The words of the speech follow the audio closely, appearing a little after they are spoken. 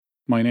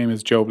My name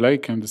is Joe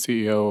Blake. I'm the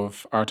CEO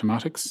of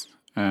Artomatics,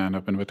 and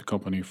I've been with the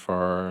company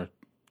for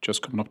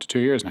just coming up to 2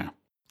 years now.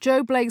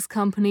 Joe Blake's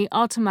company,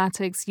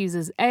 Artomatics,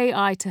 uses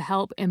AI to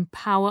help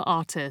empower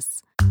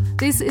artists.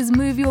 This is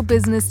Move Your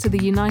Business to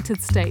the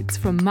United States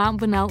from Mount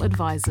Bonnell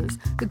Advisors,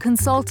 the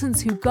consultants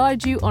who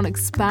guide you on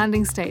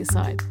expanding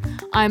stateside.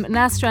 I'm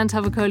Nasran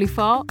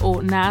Tavakoli-Farr,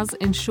 or Naz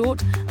in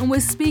short, and we're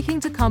speaking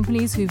to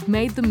companies who've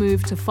made the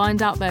move to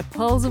find out their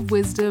pearls of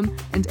wisdom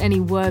and any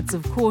words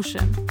of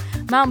caution.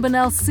 Mount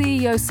Bonnell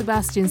CEO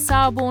Sebastian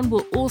Sauerborn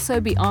will also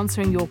be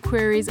answering your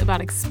queries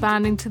about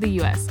expanding to the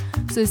US,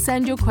 so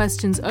send your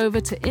questions over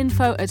to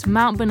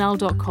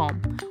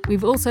info@mountbonnell.com.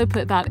 We've also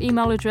put that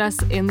email address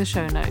in the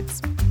show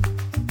notes.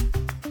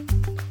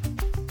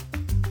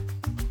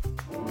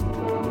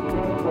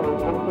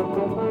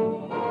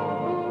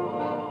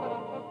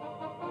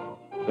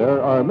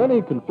 There are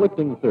many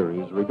conflicting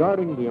theories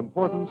regarding the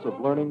importance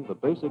of learning the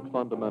basic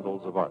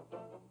fundamentals of art.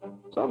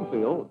 Some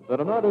feel that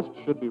an artist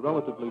should be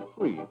relatively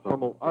free from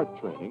formal art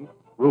training,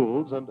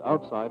 rules, and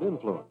outside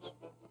influence.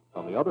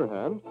 On the other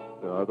hand,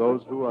 there are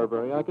those who are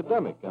very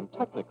academic and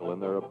technical in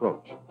their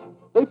approach.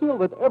 They feel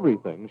that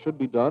everything should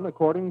be done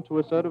according to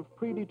a set of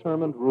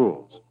predetermined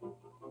rules.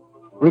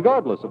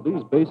 Regardless of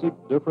these basic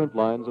different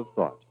lines of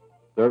thought,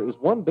 there is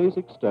one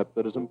basic step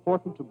that is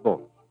important to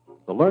both: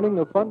 the learning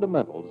of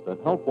fundamentals that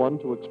help one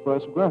to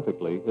express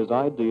graphically his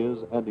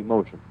ideas and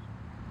emotions.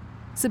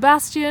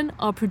 Sebastian,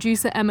 our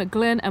producer Emmett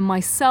Glynn, and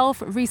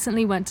myself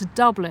recently went to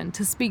Dublin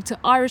to speak to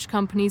Irish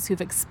companies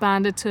who've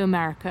expanded to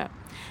America.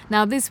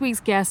 Now, this week's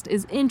guest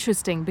is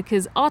interesting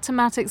because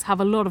Artomatics have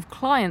a lot of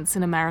clients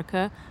in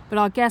America, but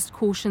our guest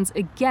cautions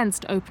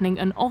against opening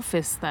an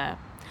office there.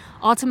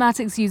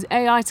 Artomatics use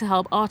AI to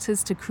help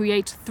artists to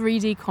create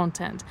 3D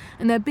content,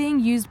 and they're being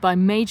used by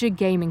major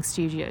gaming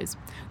studios.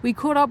 We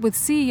caught up with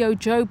CEO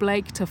Joe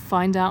Blake to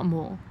find out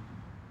more.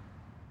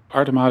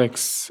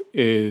 Artomatics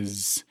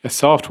is a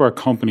software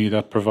company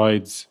that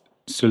provides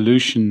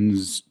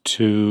solutions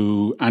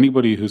to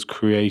anybody who's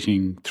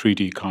creating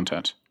 3D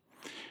content.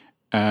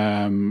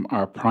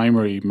 Our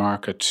primary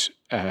market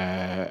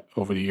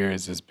over the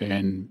years has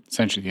been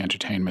essentially the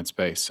entertainment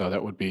space. So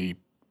that would be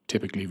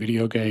typically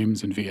video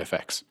games and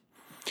VFX.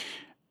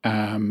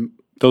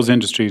 Those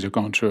industries are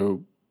going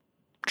through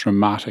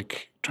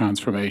dramatic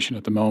transformation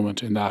at the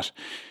moment in that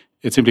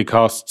it simply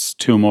costs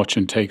too much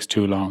and takes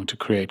too long to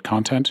create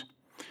content.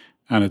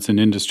 And it's an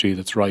industry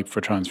that's ripe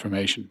for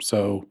transformation.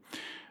 So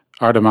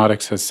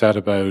Artomatics has set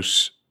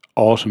about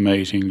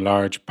automating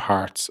large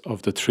parts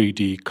of the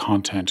 3D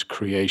content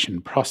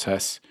creation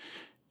process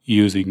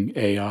using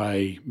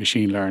AI,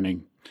 machine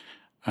learning,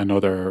 and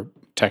other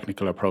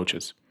technical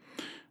approaches.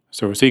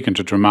 So we're seeking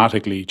to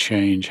dramatically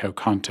change how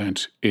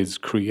content is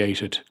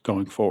created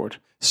going forward.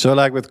 So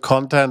like with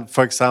content,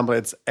 for example,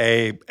 it's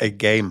a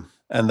game.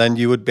 And then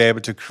you would be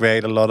able to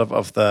create a lot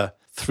of the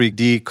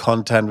 3D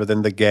content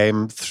within the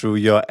game through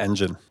your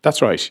engine. That's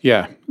right,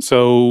 yeah.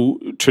 So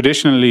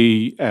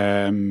traditionally,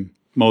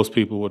 most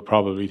people would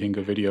probably think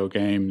of video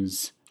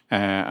games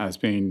as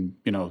being,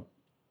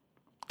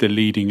 the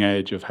leading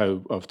edge of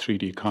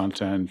 3D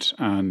content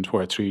and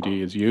where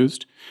 3D is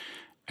used.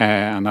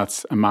 And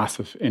that's a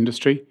massive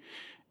industry.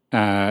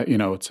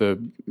 It's a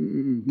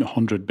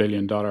 $100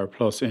 billion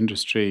plus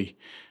industry,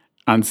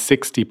 and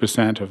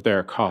 60% of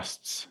their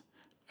costs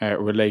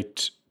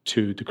relate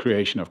to the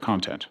creation of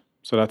content.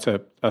 So that's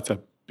a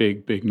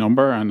big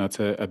number, and that's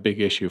a big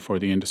issue for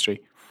the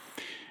industry.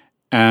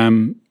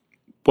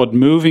 But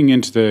moving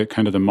into the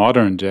kind of the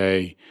modern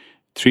day,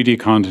 3D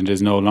content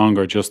is no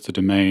longer just the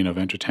domain of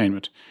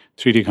entertainment.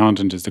 3D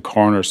content is the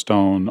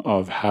cornerstone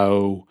of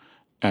how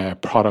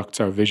products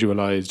are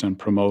visualized and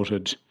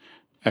promoted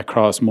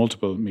across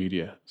multiple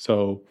media.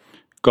 So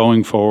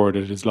going forward,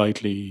 it is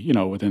likely,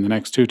 within the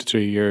next 2 to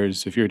 3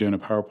 years, if you're doing a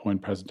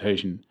PowerPoint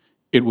presentation,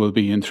 it will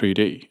be in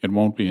 3D. It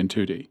won't be in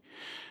 2D.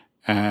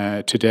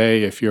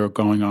 Today, if you're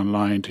going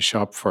online to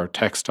shop for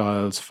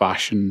textiles,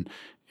 fashion,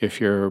 if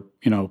you're,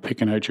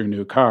 picking out your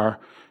new car,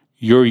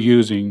 you're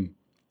using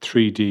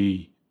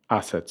 3D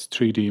assets,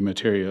 3D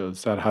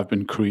materials that have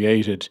been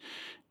created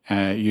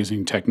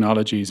using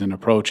technologies and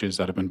approaches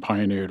that have been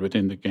pioneered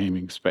within the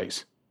gaming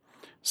space.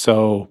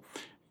 So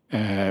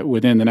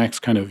within the next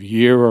kind of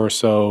year or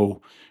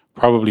so,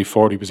 probably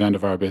 40%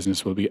 of our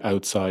business will be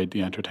outside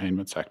the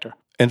entertainment sector.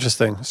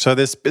 Interesting. So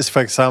this is,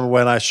 for example,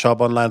 when I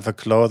shop online for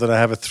clothes and I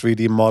have a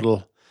 3D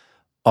model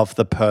of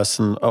the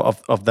person,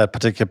 of that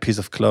particular piece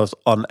of clothes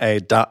on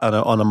a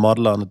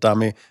model, on a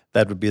dummy,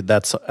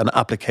 that's an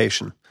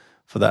application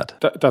for that.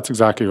 That's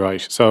exactly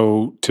right.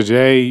 So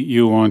today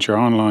you want your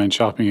online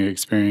shopping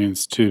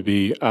experience to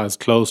be as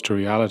close to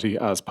reality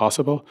as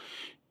possible.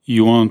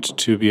 You want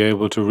to be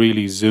able to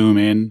really zoom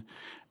in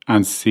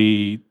and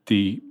see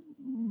the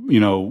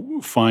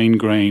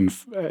fine-grained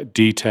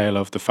detail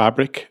of the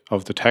fabric,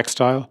 of the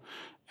textile,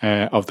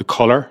 of the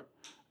color,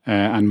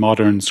 and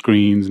modern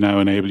screens now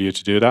enable you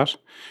to do that,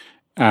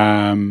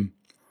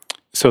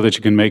 so that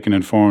you can make an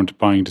informed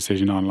buying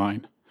decision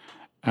online.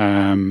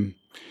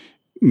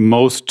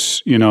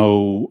 Most,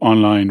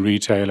 online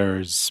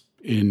retailers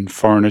in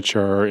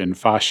furniture, in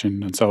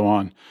fashion, and so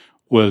on,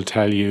 will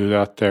tell you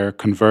that their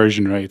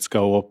conversion rates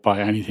go up by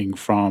anything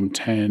from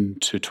 10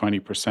 to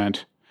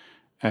 20%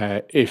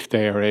 if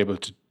they are able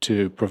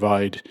to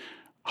provide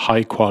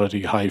high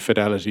quality, high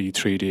fidelity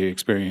 3D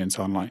experience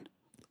online.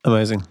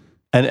 Amazing.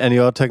 And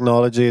your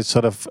technology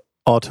sort of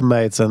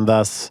automates and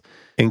thus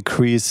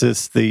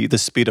increases the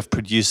speed of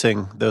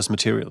producing those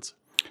materials.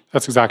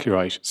 That's exactly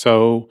right.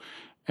 So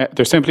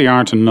there simply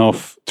aren't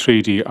enough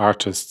 3D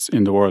artists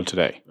in the world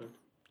today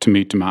to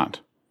meet demand.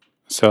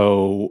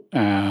 So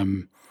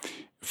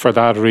for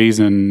that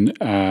reason,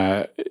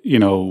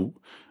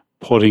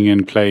 putting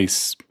in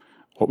place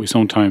what we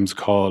sometimes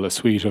call a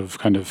suite of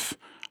kind of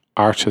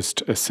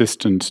artist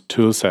assistant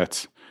tool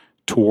sets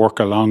to work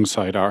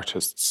alongside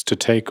artists to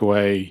take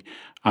away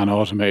and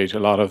automate a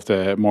lot of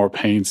the more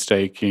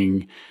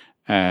painstaking,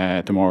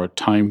 the more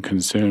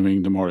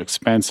time-consuming, the more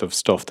expensive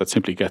stuff that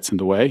simply gets in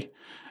the way,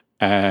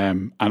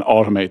 and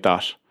automate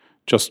that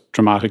just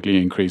dramatically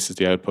increases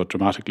the output,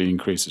 dramatically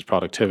increases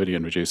productivity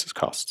and reduces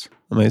costs.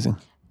 Amazing.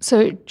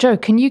 So, Joe,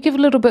 can you give a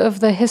little bit of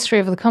the history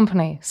of the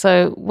company?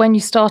 So when you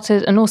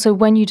started and also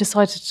when you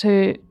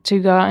decided to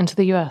go out into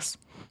the US?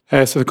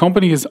 So the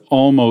company is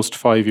almost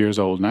 5 years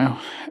old now.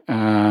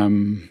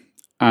 And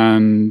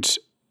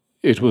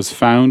it was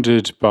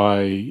founded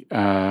by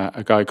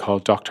a guy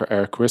called Dr.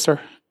 Eric Risser,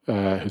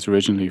 who's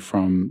originally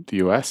from the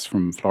US,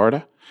 from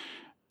Florida.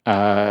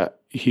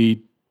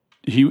 He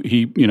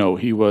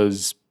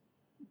was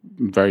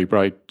a very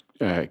bright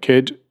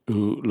kid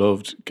who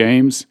loved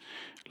games,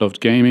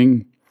 loved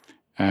gaming.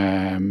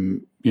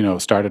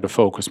 Started to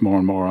focus more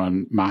and more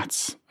on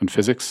maths and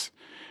physics,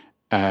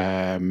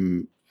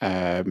 and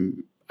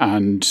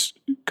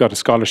got a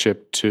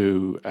scholarship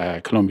to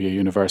Columbia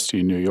University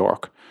in New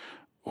York,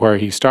 where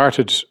he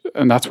started,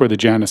 and that's where the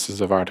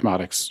genesis of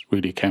Artomatix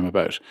really came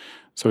about.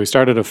 So he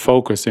started to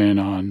focus in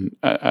on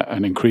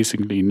an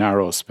increasingly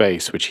narrow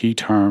space, which he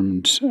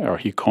coined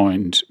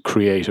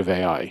creative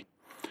AI.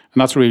 And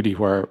that's really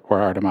where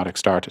Artomatix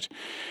started.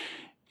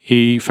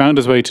 He found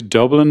his way to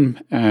Dublin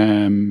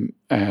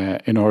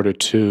in order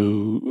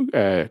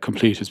to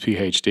complete his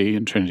PhD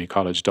in Trinity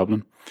College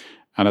Dublin.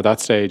 And at that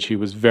stage, he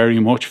was very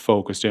much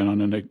focused in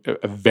on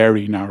a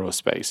very narrow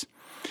space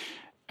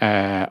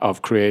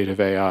of creative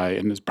AI,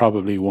 and is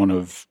probably one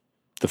of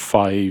the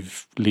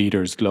 5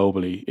 leaders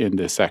globally in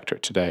this sector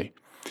today.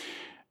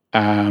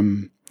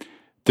 The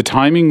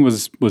timing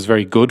was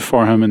very good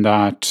for him in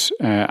that,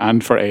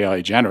 and for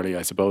AI generally,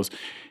 I suppose,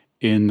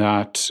 in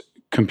that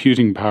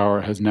computing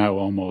power has now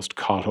almost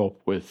caught up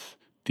with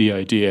the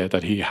idea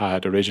that he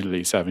had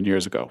originally 7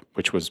 years ago,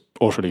 which was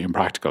utterly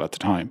impractical at the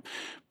time.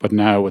 But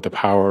now with the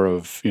power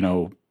of,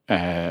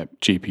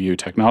 GPU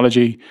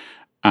technology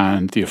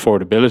and the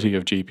affordability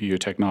of GPU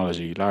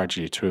technology,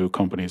 largely through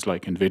companies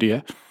like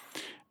NVIDIA,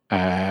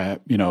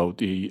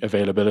 the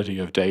availability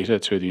of data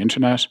through the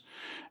internet,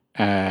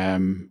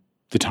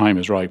 the time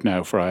is ripe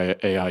now for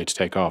AI to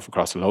take off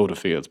across a load of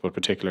fields, but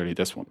particularly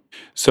this one.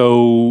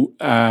 So,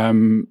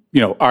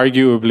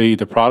 arguably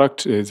the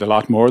product is a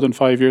lot more than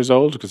 5 years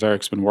old, because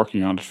Eric's been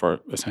working on it for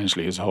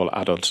essentially his whole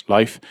adult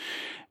life.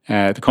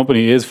 The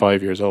company is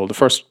 5 years old. The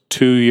first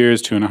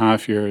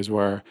 2.5 years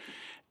were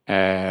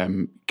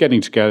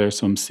getting together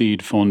some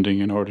seed funding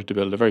in order to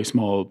build a very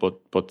small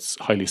but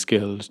highly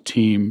skilled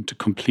team to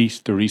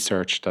complete the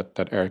research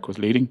that Eric was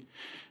leading.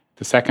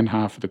 The second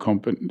half of the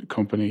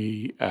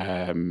company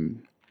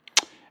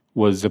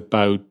was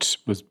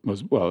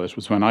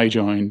when I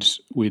joined.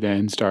 We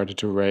then started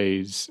to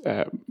raise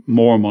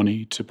more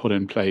money to put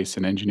in place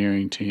an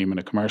engineering team and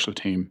a commercial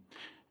team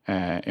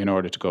in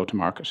order to go to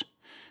market.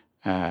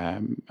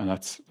 And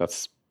that's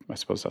I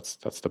suppose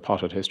that's the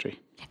potted history.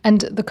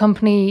 And the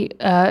company,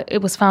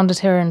 it was founded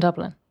here in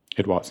Dublin?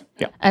 It was,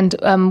 yeah. And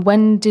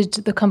when did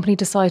the company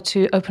decide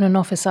to open an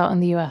office out in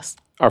the US?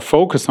 Our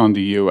focus on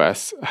the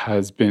US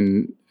has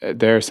been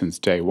there since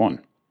day one.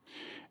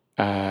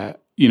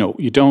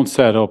 You don't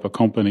set up a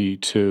company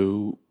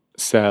to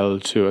sell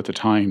to, at the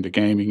time, the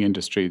gaming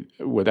industry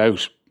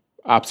without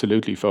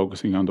absolutely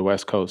focusing on the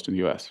West Coast in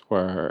the US,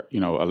 where,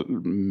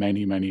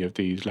 many of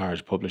these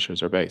large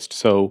publishers are based.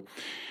 So,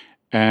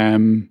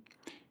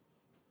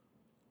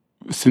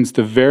 since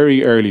the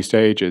very early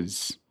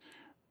stages,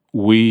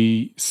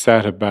 we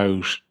set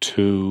about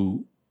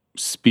to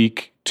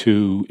speak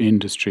to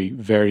industry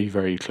very,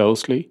 very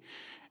closely,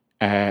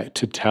 to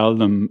tell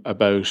them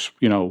about,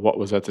 what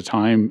was at the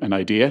time an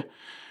idea,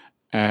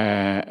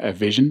 a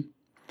vision,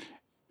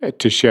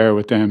 to share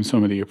with them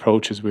some of the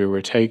approaches we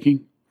were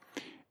taking.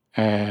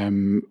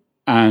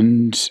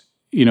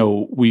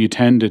 We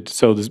attended,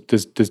 so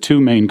there's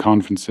 2 main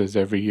conferences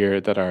every year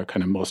that are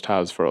kind of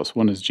must-haves for us.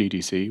 One is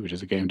GDC, which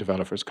is a Game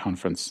Developers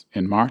Conference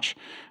in March,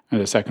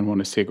 and the second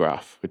one is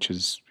SIGGRAPH, which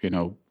is,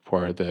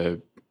 where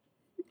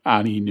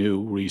any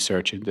new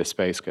research in this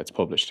space gets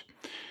published.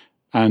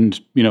 And,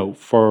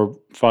 for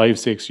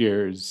 5-6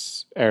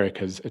 years, Eric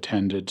has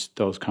attended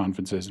those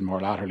conferences, and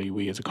more latterly,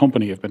 we as a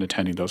company have been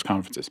attending those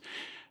conferences.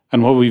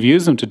 And what we've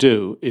used them to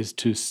do is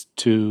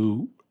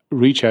to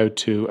reach out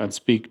to and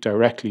speak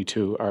directly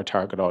to our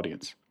target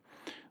audience.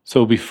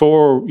 So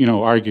before,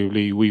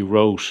 arguably we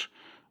wrote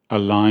a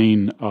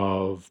line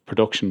of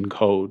production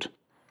code,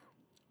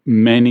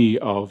 many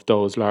of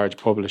those large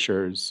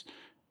publishers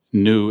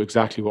knew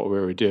exactly what we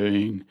were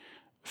doing,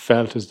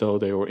 felt as though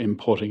they were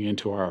inputting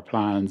into our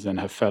plans, and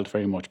have felt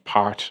very much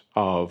part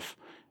of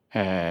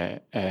the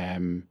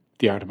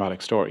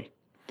Artomatic story.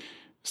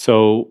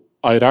 So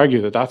I'd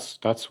argue that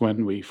that's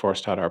when we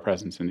first had our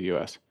presence in the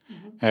US.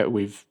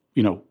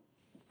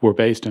 We're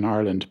based in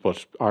Ireland,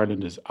 but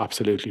Ireland is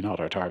absolutely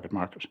not our target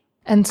market.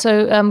 And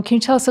so, can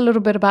you tell us a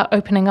little bit about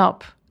opening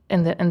up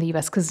in the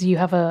US, because you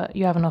have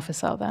an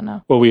office out there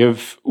now? Well, we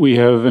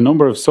have a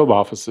number of sub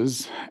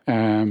offices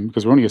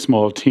because we're only a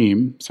small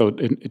team, so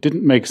it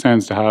didn't make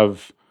sense to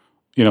have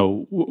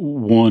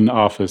one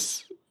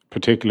office,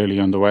 particularly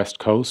on the West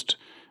Coast,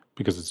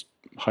 because it's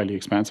highly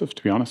expensive,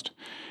 to be honest.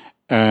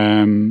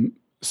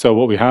 So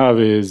what we have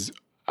is,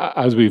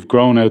 as we've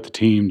grown out the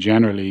team,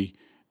 generally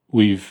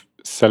we've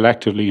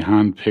selectively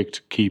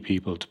handpicked key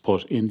people to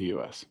put in the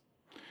US.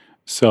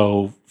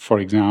 So, for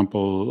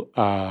example,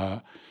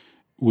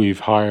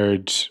 we've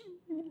hired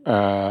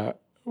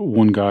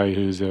one guy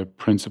who's a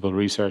principal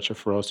researcher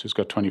for us, who's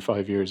got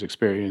 25 years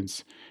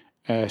experience,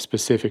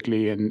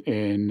 specifically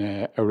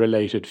in a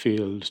related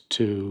field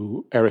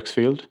to Eric's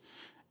field.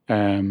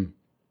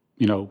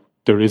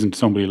 There isn't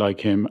somebody like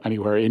him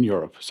anywhere in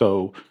Europe.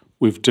 So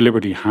we've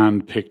deliberately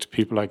handpicked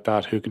people like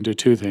that who can do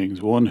two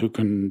things. One, who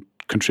can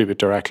contribute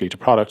directly to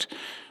product,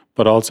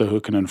 but also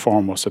who can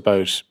inform us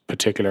about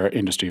particular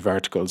industry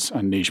verticals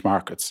and niche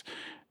markets.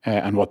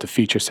 And what the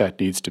feature set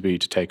needs to be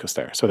to take us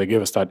there. So they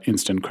give us that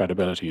instant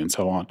credibility and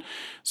so on.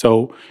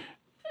 So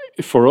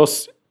for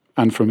us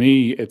and for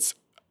me, it's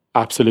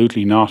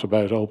absolutely not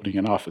about opening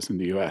an office in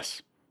the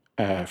US.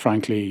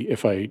 Frankly,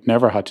 if I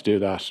never had to do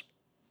that,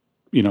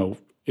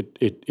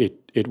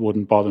 it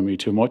wouldn't bother me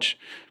too much,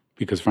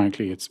 because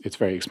frankly, it's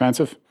very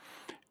expensive.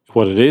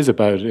 What it is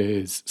about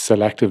is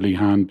selectively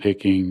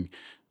handpicking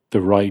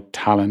the right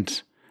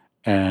talent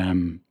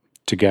to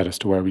get us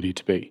to where we need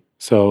to be.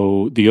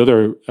 So the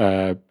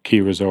other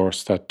key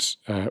resource that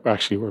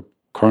actually we're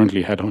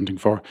currently headhunting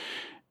for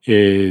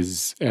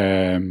is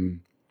a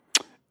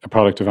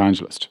product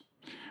evangelist.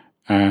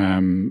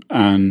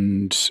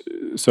 And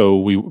so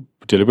we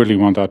deliberately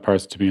want that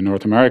person to be in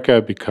North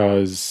America,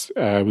 because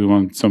we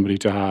want somebody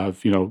to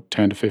have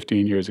 10 to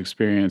 15 years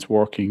experience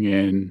working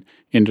in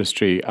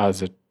industry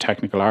as a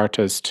technical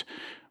artist.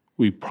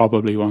 We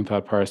probably want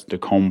that person to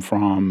come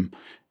from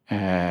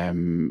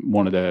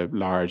one of the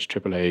large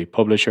AAA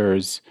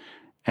publishers,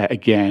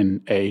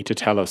 to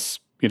tell us,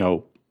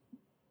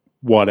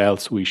 what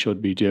else we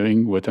should be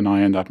doing with an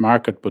eye on that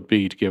market, but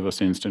B, to give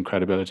us instant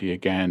credibility,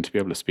 again, to be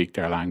able to speak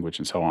their language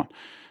and so on.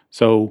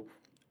 So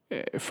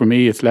for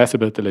me, it's less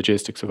about the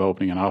logistics of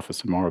opening an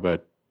office and more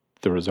about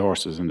the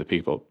resources and the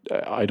people.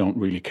 I don't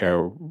really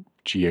care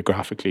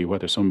geographically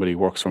whether somebody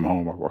works from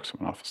home or works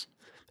from an office.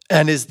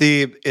 And is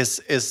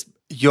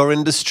your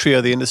industry,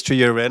 or the industry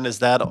you're in, is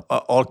that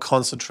all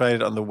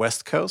concentrated on the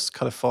West Coast,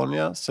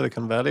 California,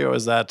 Silicon Valley, or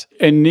is that?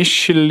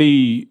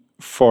 Initially,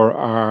 for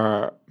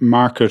our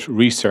market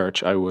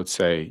research, I would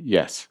say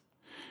yes.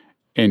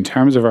 In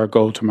terms of our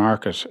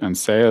go-to-market and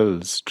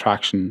sales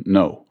traction,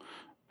 no.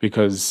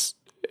 Because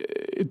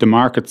the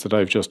markets that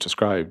I've just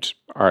described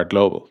are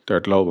global. They're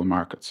global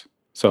markets.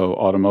 So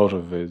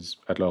automotive is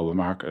a global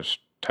market.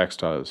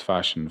 Textiles,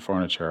 fashion,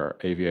 furniture,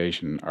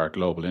 aviation are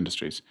global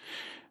industries.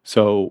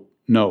 So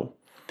no.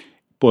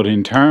 But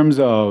in terms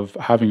of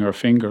having our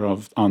finger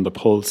on the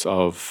pulse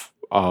of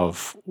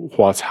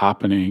what's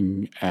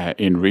happening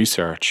in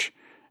research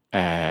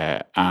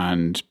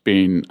and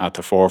being at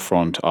the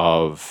forefront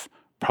of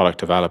product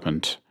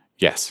development,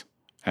 yes,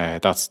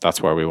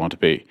 that's where we want to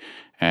be.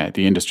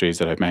 The industries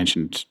that I've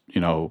mentioned,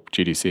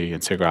 GDC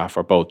and SIGGRAPH,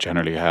 are both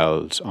generally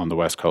held on the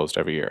West Coast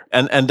every year.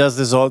 And does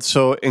this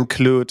also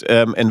include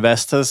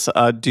investors?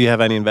 Do you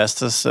have any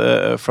investors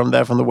from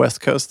the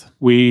West Coast?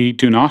 We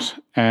do not.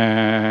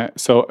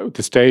 So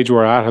the stage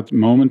we're at the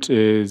moment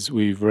is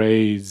we've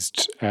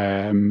raised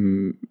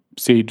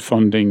seed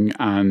funding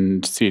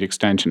and seed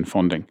extension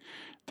funding.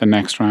 The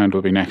next round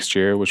will be next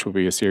year, which will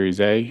be a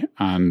Series A,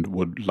 and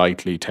would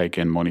likely take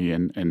in money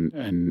in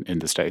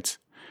the States.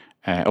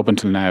 Up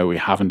until now, we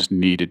haven't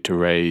needed to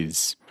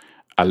raise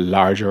a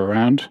larger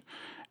round.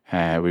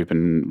 We've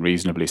been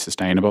reasonably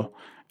sustainable.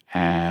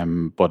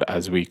 But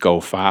as we go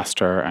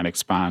faster and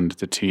expand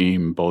the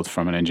team, both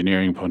from an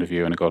engineering point of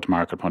view and a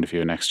go-to-market point of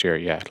view next year,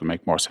 it'll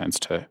make more sense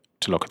to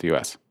look at the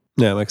US.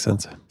 Yeah, makes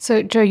sense.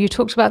 So, Joe, you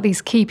talked about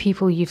these key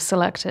people you've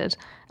selected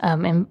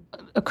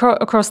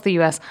across the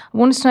US. I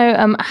wanted to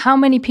know how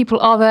many people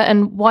are there,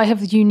 and why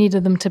have you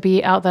needed them to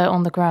be out there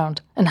on the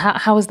ground? And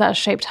how has that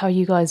shaped how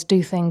you guys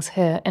do things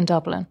here in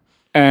Dublin?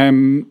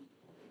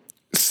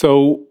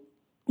 So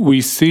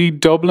we see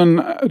Dublin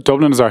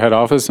is our head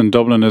office, and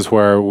Dublin is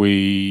where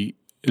we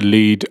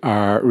lead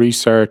our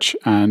research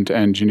and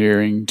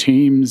engineering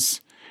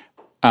teams,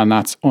 and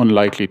that's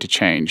unlikely to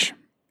change.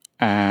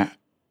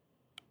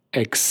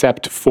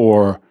 Except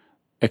for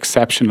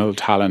exceptional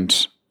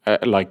talent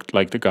like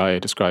the guy I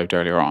described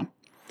earlier on.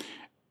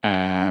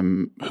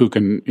 who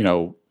can,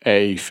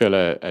 fill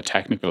a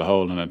technical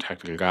hole and a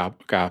technical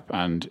gap,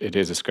 and it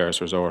is a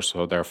scarce resource,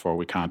 so therefore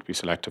we can't be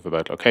selective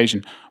about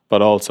location.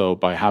 But also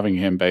by having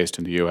him based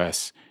in the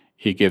US,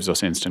 he gives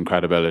us instant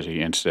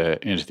credibility into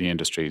the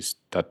industries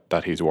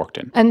that he's worked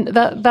in. And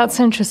that's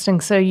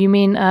interesting. So you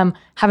mean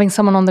having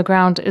someone on the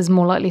ground is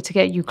more likely to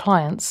get you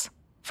clients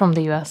from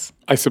the US?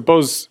 I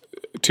suppose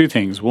two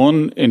things.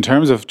 One, in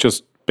terms of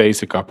just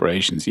basic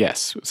operations,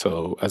 yes.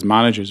 So as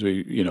managers,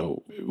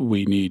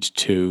 we need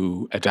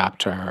to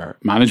adapt our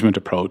management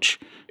approach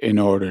in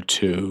order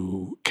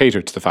to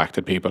cater to the fact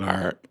that people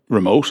are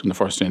remote in the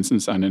first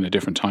instance and in a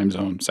different time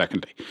zone,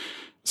 secondly.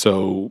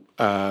 So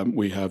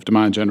we have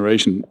demand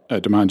generation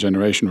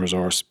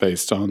resource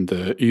based on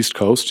the East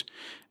Coast,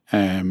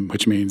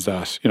 which means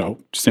that,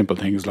 simple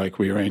things like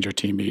we arrange our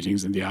team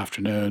meetings in the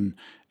afternoon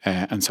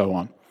and so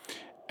on.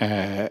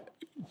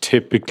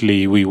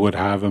 Typically, we would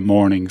have a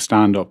morning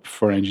stand-up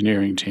for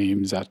engineering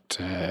teams at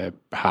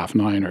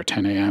 9:30 or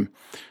 10 a.m.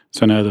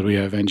 So now that we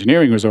have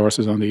engineering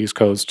resources on the East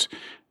Coast,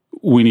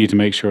 we need to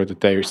make sure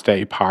that they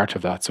stay part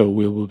of that. So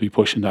we will be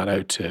pushing that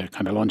out to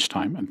kind of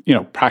lunchtime and,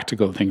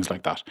 practical things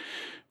like that.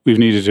 We've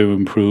needed to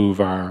improve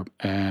our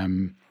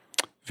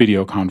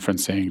video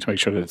conferencing to make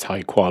sure that it's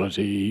high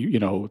quality,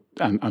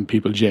 and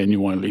people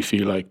genuinely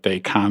feel like they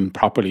can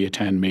properly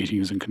attend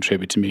meetings and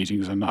contribute to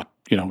meetings and not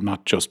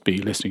just be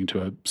listening to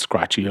a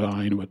scratchy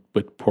line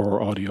with poor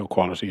audio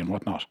quality and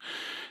whatnot.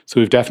 So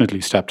we've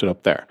definitely stepped it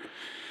up there.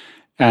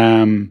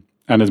 And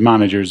as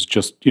managers,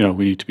 just, we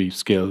need to be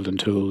skilled and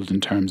tooled in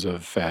terms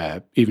of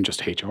even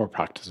just HR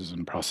practices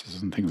and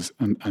processes and things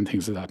and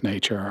things of that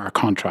nature. Our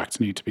contracts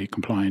need to be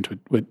compliant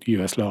with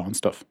US law and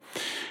stuff.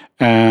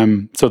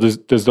 So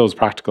there's those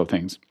practical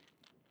things.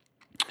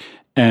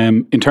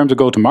 In terms of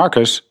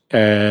go-to-market,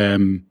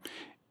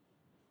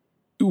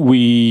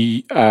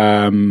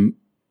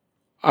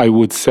 I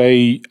would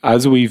say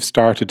as we've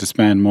started to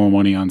spend more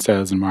money on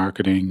sales and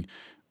marketing,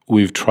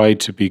 we've tried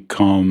to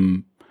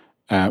become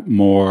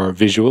more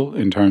visual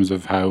in terms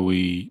of how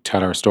we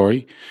tell our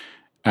story.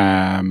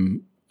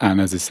 And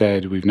as I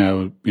said, we've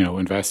now,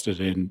 invested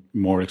in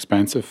more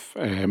expensive,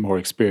 more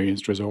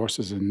experienced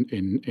resources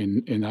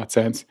in that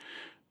sense,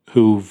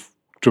 who've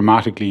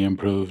dramatically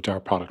improved our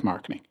product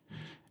marketing.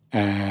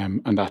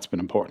 And that's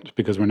been important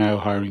because we're now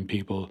hiring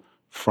people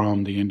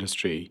from the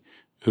industry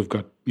who've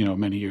got,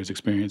 many years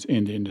experience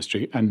in the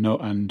industry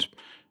and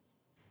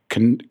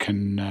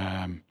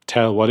can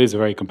tell what is a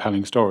very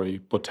compelling story,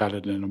 but tell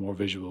it in a more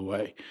visual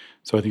way.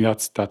 So I think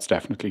that's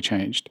definitely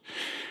changed.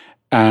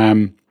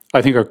 I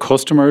think our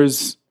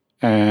customers,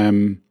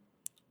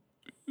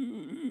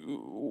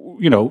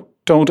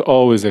 don't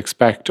always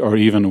expect or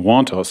even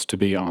want us to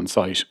be on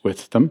site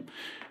with them.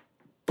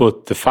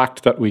 But the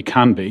fact that we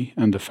can be,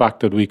 and the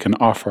fact that we can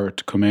offer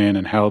to come in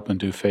and help and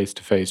do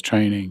face-to-face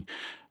training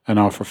and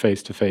offer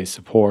face-to-face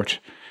support,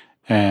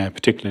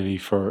 particularly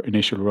for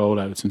initial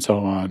rollouts and so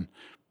on,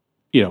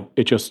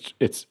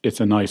 it's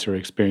a nicer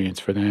experience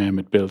for them.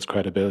 It builds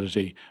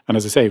credibility. And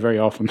as I say, very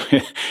often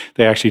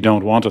they actually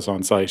don't want us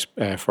on site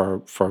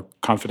for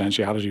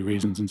confidentiality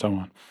reasons and so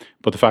on.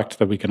 But the fact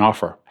that we can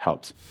offer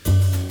helps.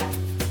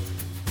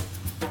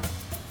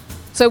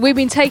 So we've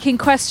been taking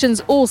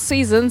questions all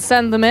season.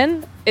 Send them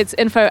in. It's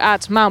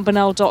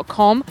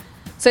info@mountbonnell.com.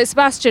 So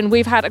Sebastian,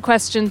 we've had a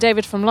question,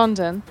 David from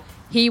London.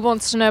 He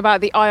wants to know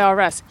about the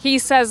IRS. He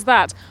says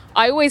that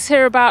I always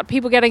hear about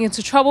people getting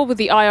into trouble with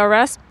the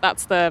IRS,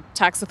 that's the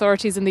tax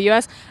authorities in the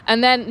US,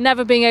 and then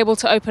never being able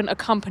to open a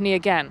company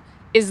again.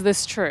 Is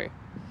this true?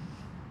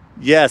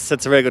 Yes,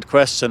 that's a very good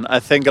question.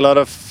 I think a lot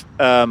of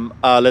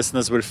our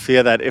listeners will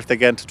fear that if they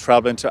get into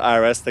trouble into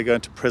IRS, they go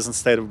into prison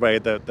state away,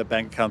 the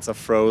bank accounts are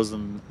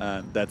frozen,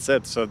 and that's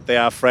it. So they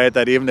are afraid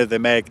that even if they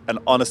make an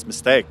honest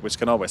mistake, which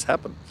can always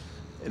happen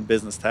in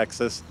business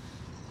taxes,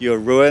 you're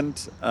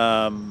ruined,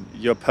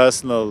 your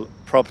personal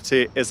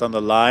property is on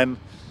the line,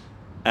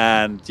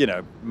 and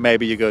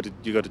maybe you go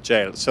to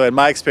jail. So in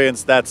my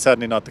experience, that's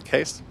certainly not the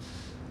case.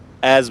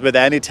 As with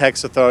any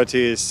tax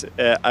authorities,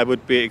 I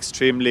would be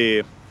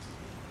extremely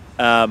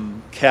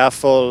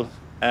careful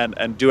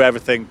and do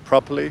everything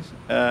properly.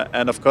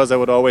 And of course, I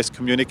would always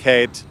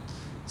communicate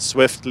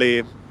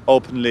swiftly,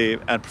 openly,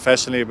 and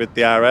professionally with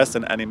the IRS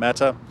in any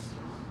matter.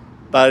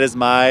 But it is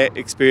my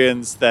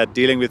experience that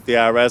dealing with the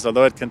IRS,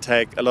 although it can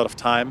take a lot of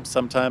time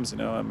sometimes,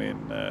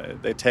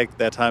 they take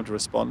their time to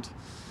respond.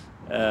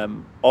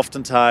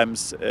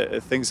 Oftentimes,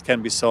 things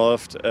can be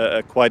solved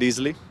quite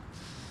easily.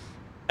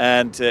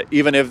 And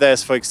even if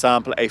there's, for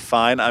example, a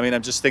fine,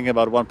 I'm just thinking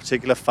about one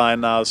particular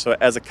fine now. So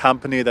as a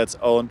company that's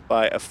owned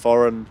by a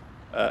foreign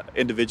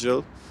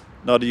individual,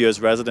 not a US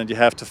resident, you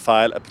have to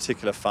file a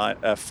particular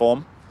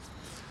form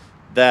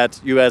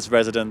that US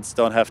residents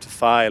don't have to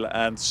file.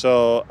 And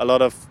so a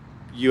lot of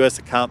US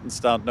accountants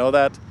don't know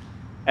that.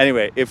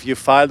 Anyway, if you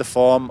file the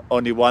form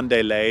only 1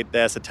 day late,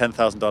 there's a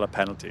 $10,000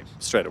 penalty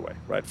straight away,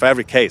 right? For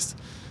every case.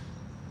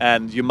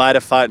 And you might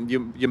have filed,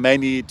 you may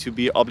need to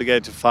be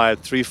obligated to file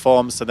 3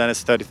 forms, so then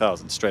it's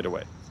 $30,000 straight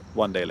away,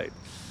 1 day late.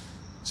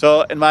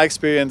 So in my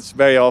experience,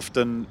 very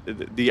often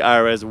the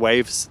IRS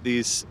waives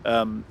these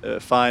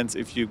fines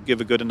if you give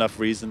a good enough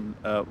reason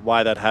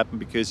why that happened,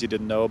 because you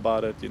didn't know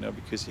about it,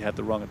 because you had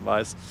the wrong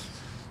advice.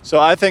 So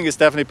I think it's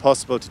definitely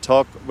possible to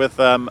talk with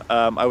them.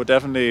 I would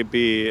definitely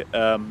be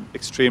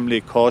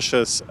extremely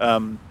cautious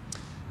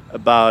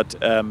about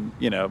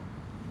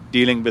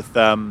dealing with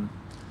them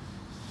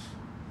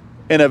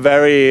in a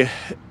very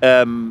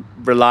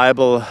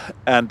reliable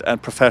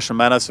and professional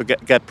manner. So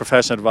get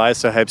professional advice,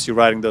 so it helps you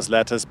writing those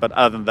letters. But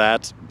other than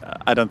that,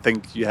 I don't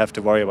think you have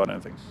to worry about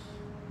anything.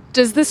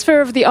 Does this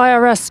fear of the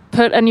IRS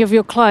put any of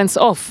your clients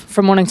off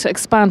from wanting to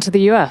expand to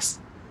the US?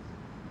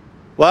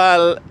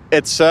 Well,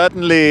 it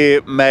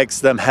certainly makes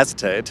them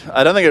hesitate.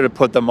 I don't think it would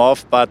put them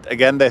off, but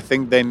again, they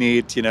think they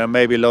need,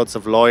 maybe loads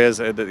of lawyers,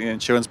 the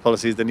insurance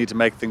policies. They need to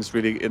make things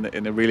really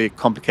in a really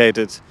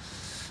complicated.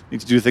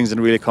 Need to do things in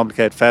a really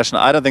complicated fashion.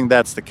 I don't think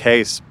that's the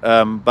case,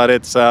 but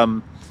it's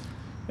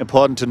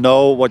important to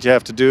know what you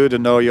have to do, to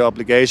know your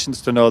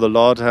obligations, to know the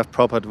law, to have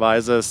proper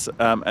advisors,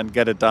 and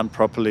get it done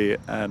properly,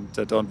 and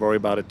don't worry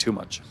about it too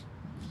much.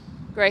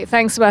 Great,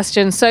 thanks,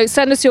 Sebastian. So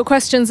send us your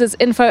questions. It's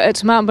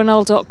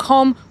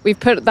info@mountburnell.com. We've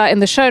put that in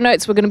the show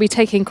notes. We're going to be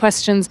taking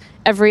questions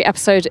every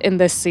episode in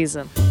this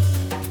season.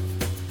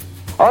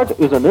 Art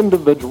is an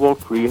individual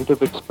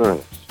creative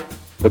experience.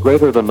 The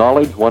greater the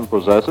knowledge one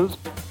possesses,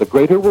 the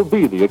greater will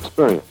be the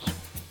experience.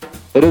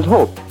 It is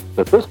hoped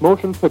that this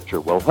motion picture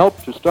will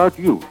help to start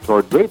you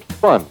toward great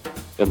fun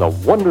in the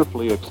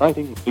wonderfully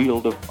exciting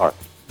field of art.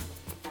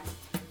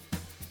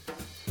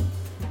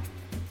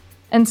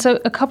 And so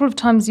a couple of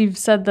times you've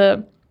said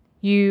that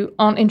you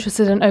aren't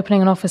interested in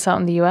opening an office out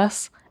in the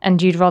US and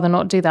you'd rather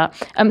not do that.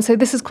 So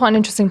this is quite an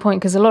interesting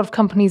point, because a lot of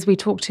companies we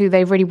talk to,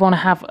 they really want to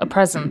have a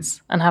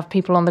presence and have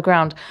people on the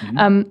ground.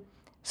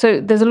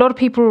 So there's a lot of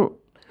people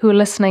who are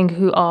listening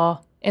who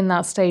are in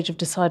that stage of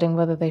deciding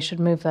whether they should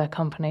move their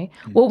company.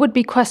 What would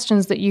be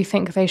questions that you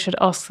think they should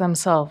ask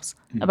themselves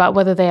about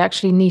whether they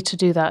actually need to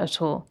do that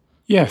at all?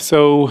 Yeah,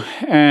 so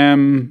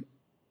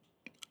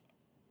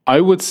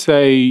I would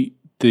say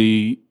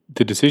the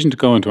decision to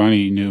go into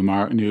any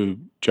new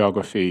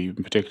geography,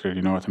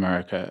 particularly North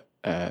America,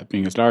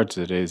 being as large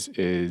as it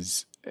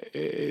is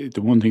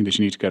the one thing that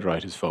you need to get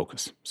right is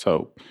focus.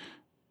 So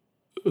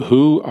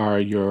who are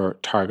your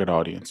target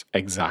audience?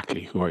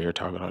 Exactly who are your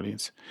target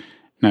audience?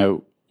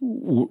 Now,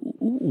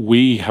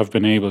 we have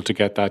been able to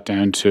get that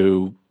down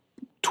to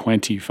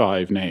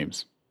 25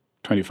 names,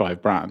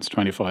 25 brands,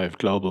 25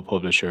 global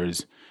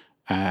publishers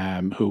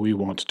who we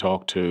want to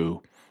talk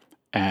to,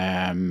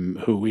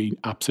 who we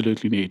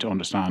absolutely need to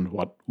understand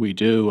what we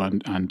do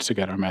and to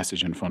get our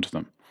message in front of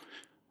them.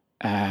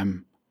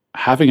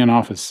 Having an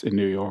office in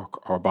New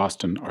York or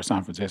Boston or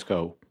San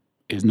Francisco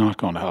is not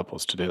going to help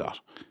us to do that.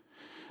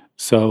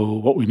 So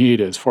what we need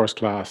is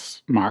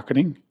first-class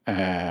marketing.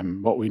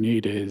 What we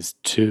need is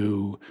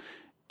to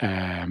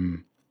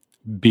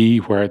be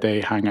where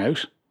they hang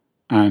out,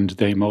 and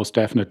they most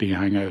definitely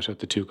hang out at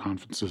the two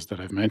conferences that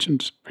I've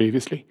mentioned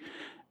previously.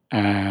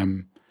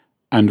 And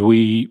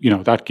we,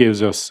 that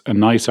gives us a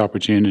nice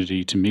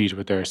opportunity to meet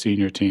with their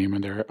senior team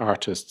and their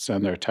artists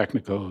and their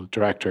technical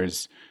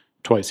directors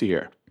twice a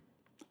year.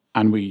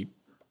 And we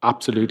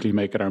absolutely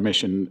make it our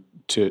mission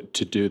to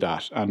do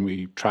that. And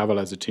we travel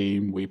as a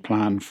team. We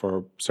plan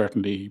for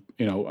certainly,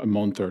 a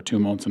month or 2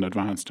 months in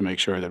advance to make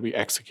sure that we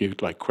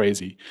execute like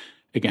crazy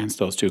against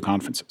those two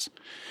conferences.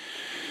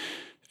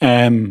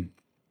 And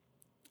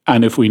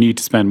if we need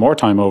to spend more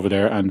time over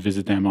there and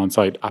visit them on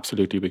site,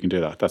 absolutely we can do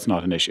that. That's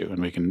not an issue. And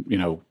we can,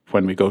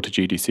 when we go to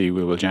GDC,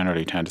 we will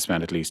generally tend to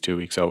spend at least 2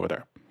 weeks over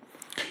there.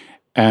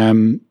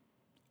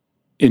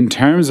 In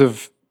terms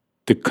of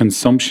the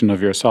consumption of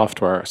your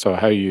software, so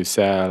how you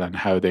sell and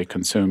how they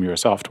consume your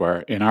software,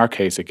 in our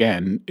case,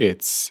 again,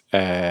 it's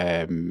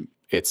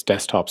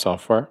desktop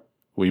software.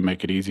 We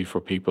make it easy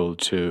for people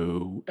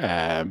to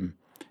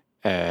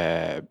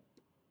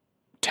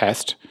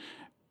test.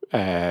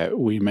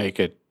 We make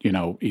it,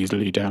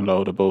 easily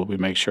downloadable. We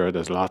make sure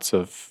there's lots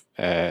of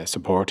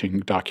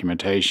supporting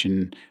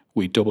documentation.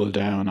 We double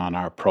down on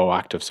our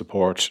proactive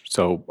support.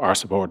 So our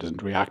support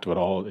isn't reactive at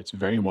all. It's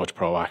very much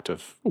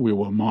proactive. We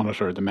will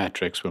monitor the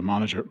metrics. We'll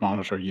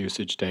monitor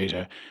usage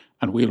data,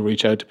 and we'll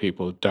reach out to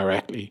people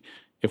directly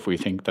if we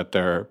think that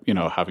they're,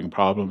 having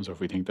problems, or if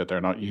we think that they're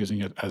not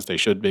using it as they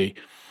should be.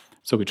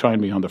 So we try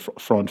and be on the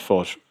front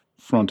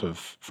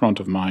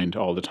of mind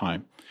all the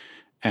time.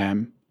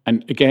 And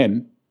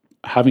again,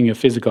 having a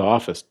physical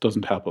office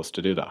doesn't help us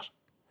to do that.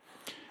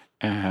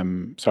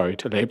 Sorry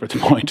to labour the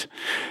point.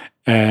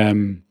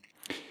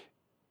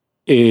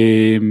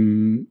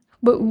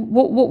 But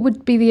what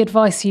would be the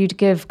advice you'd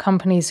give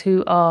companies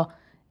who are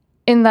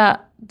in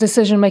that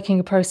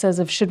decision-making process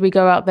of should we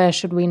go out there,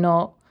 should we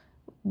not?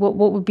 What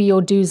would be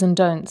your do's and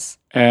don'ts?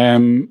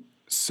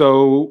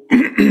 So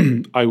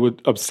I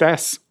would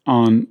obsess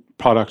on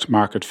product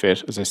market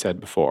fit, as I said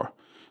before.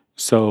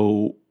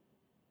 So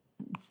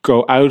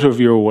go out of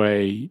your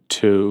way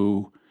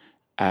to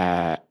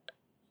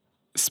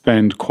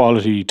spend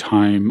quality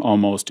time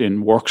almost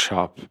in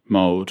workshop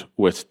mode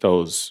with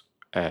those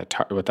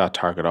with that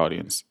target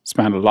audience.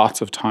 Spend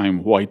lots of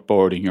time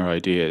whiteboarding your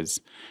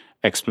ideas,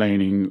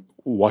 explaining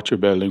what you're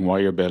building, why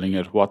you're building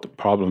it, what the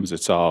problems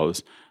it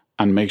solves,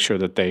 and make sure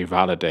that they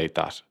validate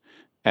that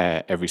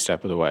every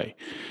step of the way.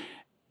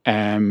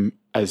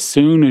 As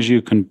soon as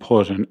you can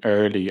put an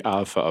early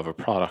alpha of a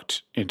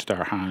product into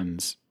their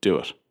hands, do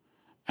it.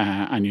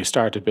 And you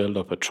start to build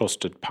up a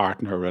trusted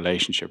partner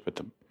relationship with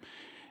them.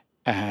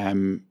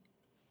 Even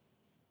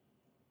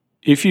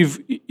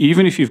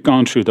if you've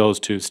gone through those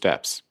 2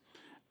 steps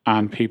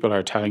and people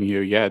are telling you,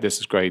 yeah, this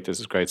is great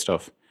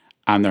stuff,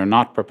 and they're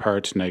not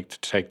prepared to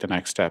take the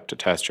next step to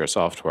test your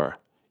software,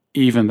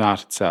 even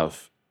that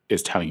itself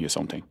is telling you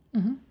something.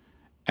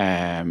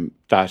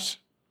 That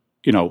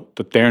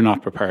they're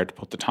not prepared to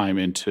put the time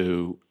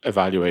into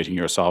evaluating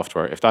your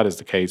software. If that is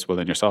the case, well,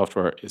 then your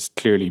software is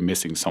clearly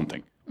missing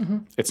something.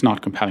 It's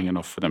not compelling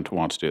enough for them to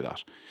want to do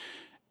that.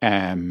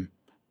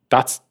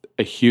 That's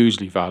a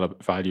hugely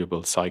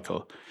valuable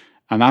cycle.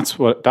 And that's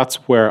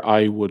where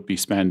I would be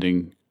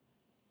spending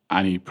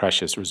any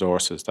precious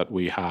resources that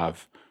we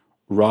have,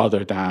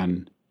 rather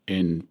than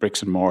in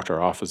bricks and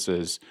mortar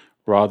offices,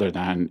 rather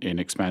than in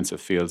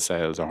expensive field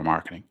sales or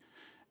marketing.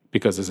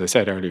 Because as I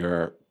said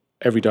earlier,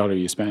 every dollar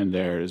you spend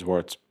there is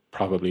worth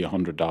probably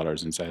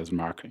 $100 in sales and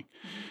marketing.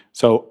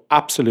 So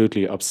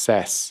absolutely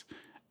obsess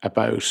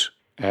about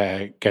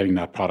getting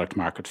that product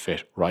market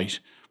fit right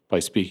by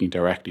speaking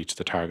directly to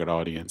the target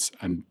audience.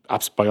 And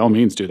by all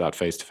means do that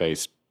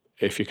face-to-face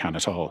if you can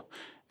at all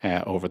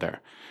over there.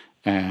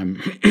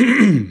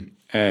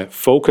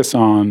 Focus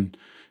on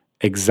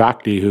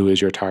exactly who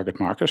is your target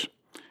market,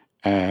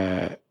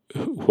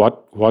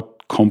 what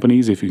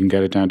companies, if you can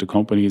get it down to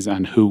companies,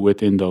 and who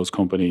within those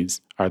companies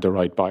are the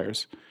right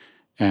buyers.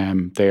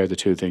 They are the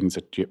 2 things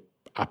that you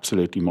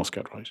absolutely must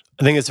get right.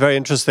 I think it's very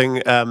interesting,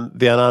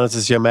 the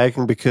analysis you're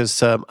making,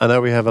 because I know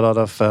we have a lot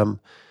of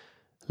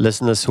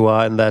listeners who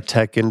are in that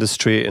tech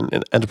industry, in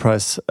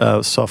enterprise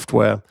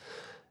software.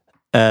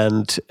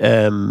 And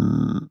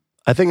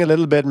I think a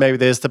little bit maybe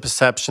there's the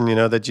perception,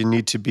 that you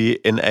need to be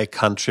in a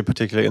country,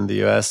 particularly in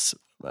the US.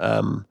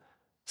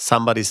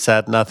 Somebody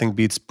said nothing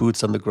beats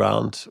boots on the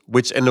ground,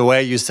 which in a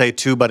way you say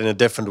too, but in a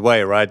different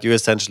way, right? You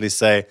essentially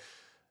say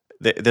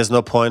there's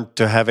no point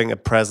to having a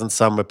presence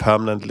somewhere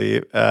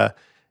permanently.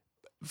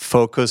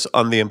 Focus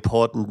on the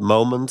important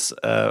moments,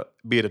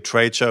 be it a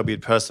trade show, be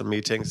it personal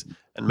meetings,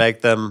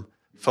 and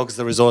focus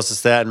the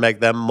resources there and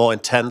make them more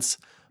intense,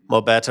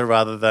 more better,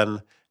 rather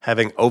than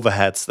having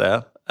overheads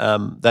there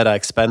that are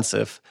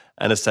expensive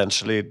and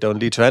essentially don't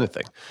lead to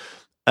anything.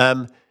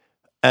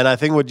 And I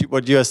think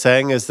what you are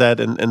saying is that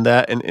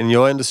in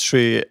your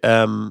industry,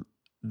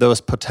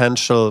 those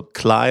potential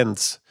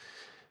clients,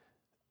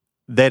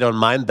 they don't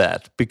mind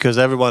that, because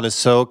everyone is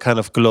so kind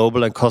of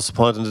global and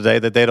cosmopolitan today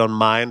that they don't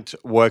mind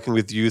working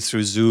with you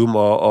through Zoom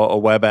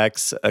or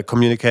WebEx,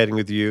 communicating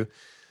with you.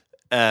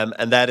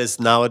 And that is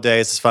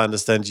nowadays, as far as I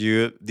understand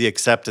you, the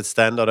accepted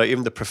standard or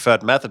even the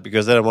preferred method,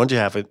 because they don't want you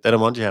to have it. They don't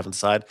want you to have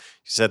inside.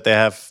 You said they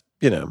have,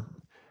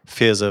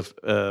 fears of,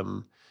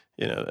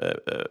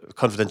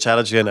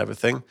 confidentiality and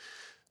everything.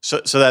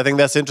 So I think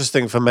that's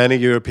interesting for many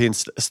European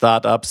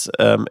startups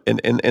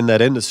in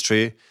that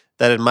industry,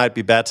 that it might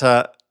be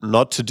better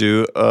not to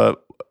do, or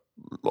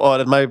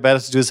it might be better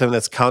to do something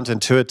that's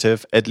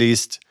counterintuitive, at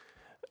least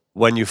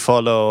when you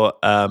follow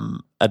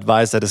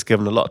advice that is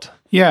given a lot.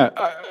 Yeah,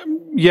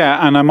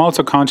 and I'm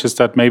also conscious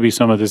that maybe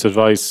some of this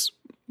advice,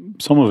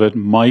 some of it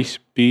might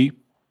be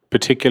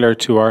particular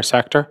to our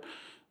sector,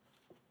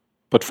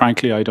 but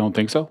frankly, I don't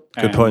think so.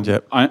 Good point. Yeah,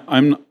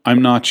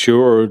 I'm not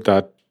sure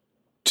that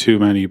too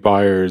many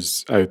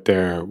buyers out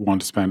there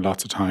want to spend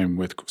lots of time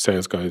with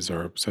sales guys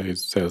or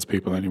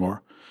salespeople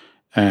anymore.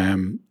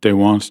 They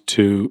want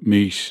to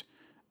meet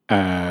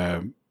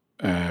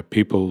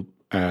people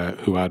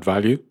who add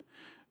value,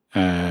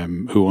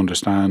 who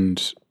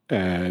understand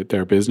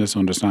their business,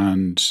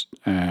 understand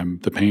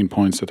the pain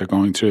points that they're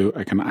going through.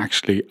 I can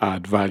actually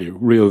add value,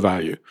 real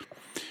value.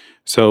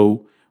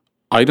 So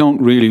I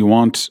don't really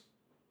want,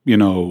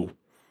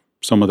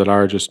 some of the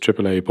largest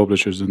AAA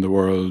publishers in the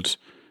world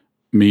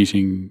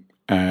meeting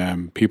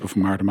people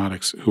from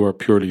Artomatix who are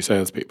purely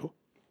salespeople.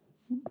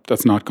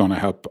 That's not going to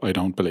help, I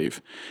don't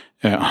believe,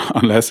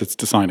 unless it's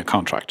to sign a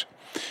contract.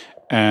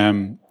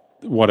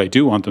 What I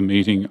do want them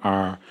meeting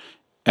are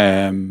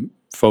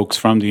folks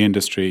from the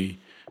industry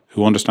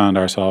who understand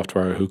our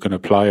software, who can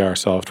apply our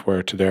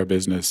software to their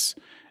business,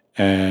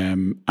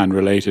 and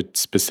relate it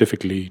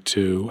specifically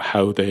to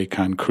how they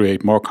can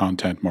create more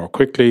content more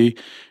quickly,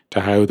 to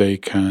how they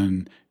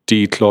can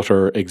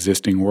declutter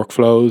existing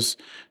workflows,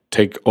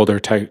 take other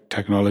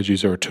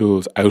technologies or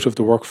tools out of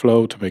the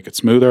workflow to make it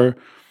smoother,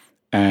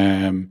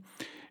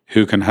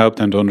 who can help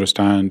them to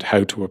understand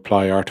how to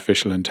apply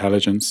artificial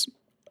intelligence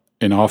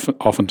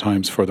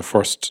oftentimes for the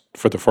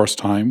first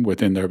time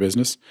within their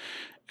business.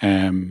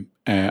 And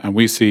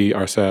we see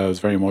ourselves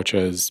very much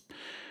as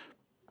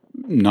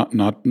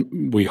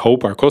we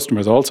hope our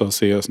customers also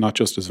see us not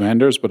just as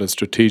vendors, but as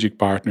strategic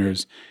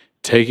partners,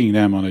 taking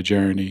them on a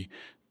journey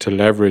to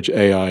leverage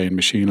AI and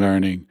machine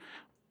learning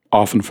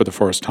often for the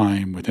first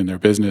time within their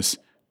business,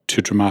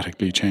 to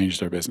dramatically change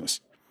their business.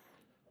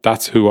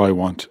 That's who I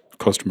want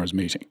customers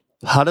meeting.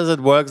 How does it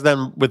work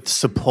then with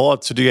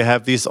support? So do you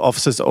have these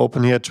offices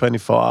open here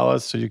 24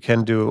 hours so you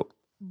can do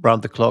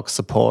round-the-clock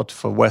support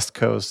for West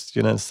Coast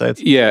United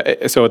States?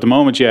 Yeah, so at the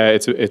moment,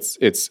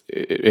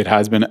 it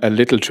has been a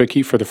little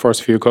tricky for the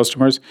first few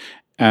customers,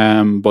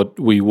 but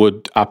we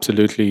would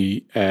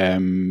absolutely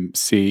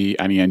see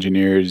any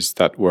engineers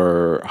that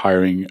were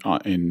hiring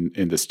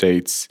in the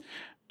States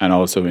and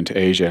also into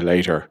Asia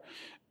later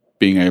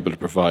being able to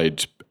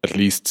provide at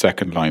least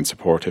second-line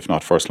support, if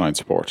not first-line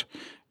support,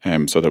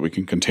 so that we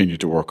can continue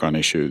to work on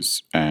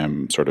issues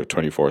sort of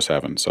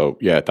 24/7. So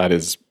yeah, that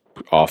is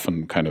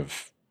often kind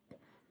of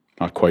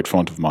not quite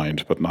front of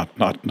mind, but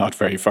not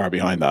very far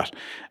behind that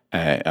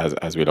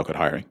as we look at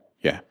hiring.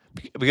 Yeah,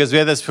 because we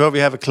had this before. We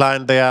have a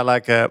client. They are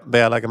like a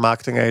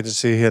marketing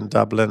agency here in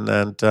Dublin,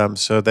 and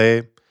so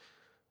they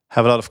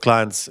have a lot of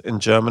clients in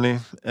Germany,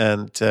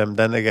 and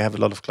then they have a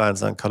lot of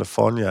clients in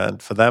California.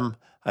 And for them,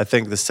 I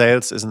think the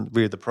sales isn't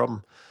really the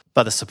problem,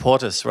 but the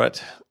support is,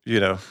 right?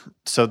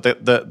 So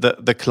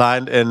the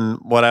client in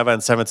whatever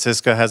in San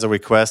Francisco has a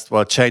request,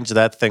 well, change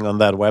that thing on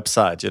that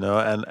website,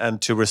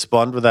 and to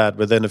respond with that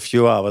within a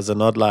few hours and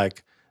not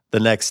like the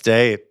next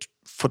day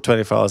for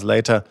 24 hours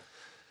later.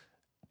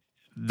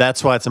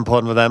 That's why it's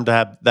important for them to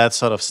have that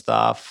sort of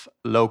staff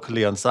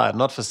locally on site,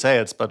 not for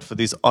sales, but for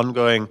these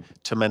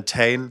to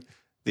maintain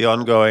the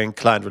ongoing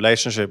client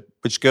relationship,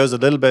 which goes a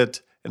little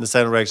bit in the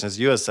same direction as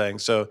you are saying.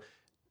 So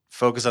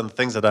focus on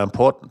things that are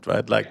important,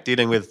 right? Like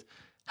dealing with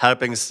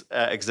helping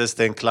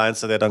existing clients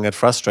so they don't get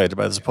frustrated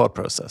by the support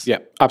process. Yeah,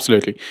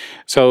 absolutely.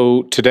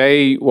 So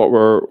today, what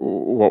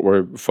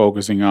we're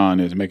focusing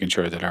on is making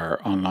sure that our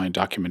online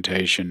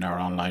documentation, our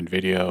online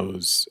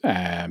videos,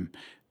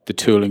 the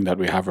tooling that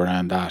we have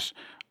around that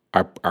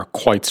are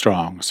quite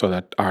strong, so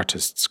that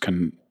artists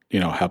can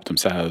help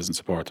themselves and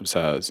support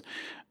themselves,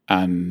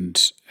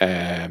 and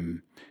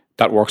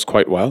that works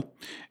quite well.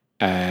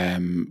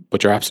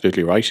 But you're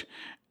absolutely right.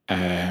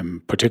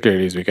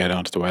 Particularly as we get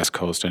onto the West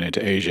Coast and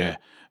into Asia,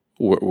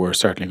 we're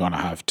certainly going to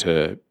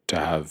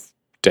have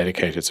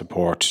dedicated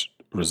support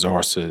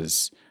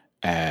resources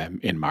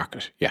in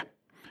market. Yeah.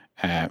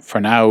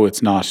 For now,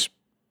 it's not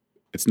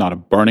a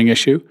burning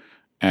issue,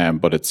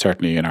 but it's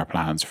certainly in our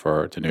plans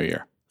for the new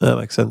year. That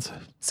makes sense.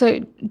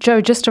 So,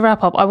 Joe, just to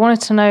wrap up, I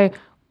wanted to know,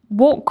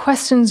 what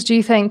questions do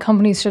you think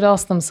companies should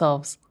ask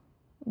themselves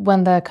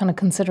when they're kind of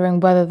considering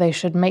whether they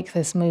should make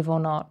this move or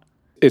not?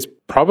 It's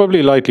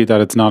probably likely that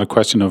it's not a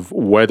question of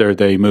whether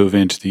they move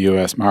into the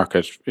US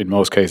market. In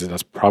most cases,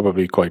 that's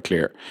probably quite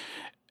clear.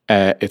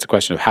 It's a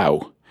question of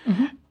how.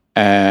 Mm-hmm.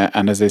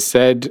 And as I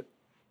said,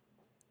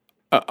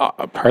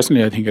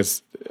 personally, I think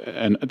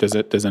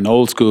there's an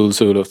old school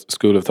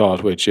of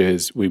thought, which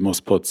is we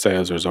must put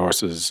sales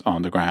resources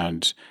on the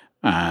ground,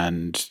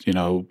 and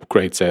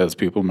great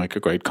salespeople make a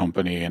great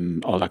company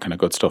and all that kind of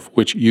good stuff,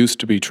 which used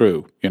to be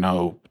true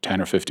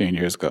 10 or 15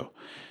 years ago.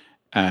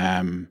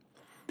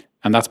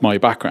 And that's my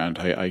background.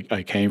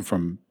 I came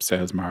from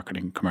sales,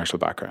 marketing, commercial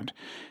background.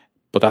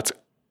 But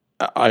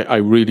I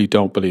really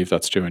don't believe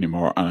that's true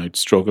anymore, and I'd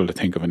struggle to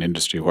think of an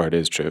industry where it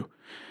is true.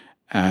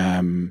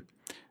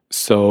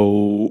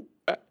 So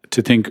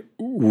to think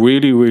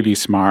really, really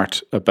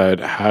smart about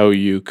how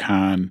you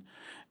can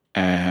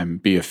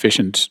be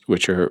efficient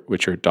with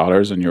your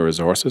dollars and your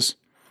resources,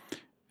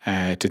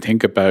 to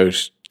think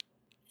about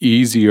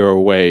easier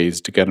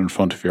ways to get in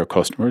front of your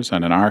customers.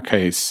 And in our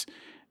case,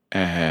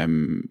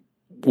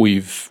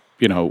 we've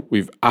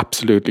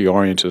absolutely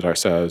oriented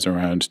ourselves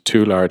around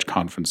 2 large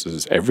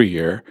conferences every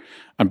year.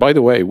 And by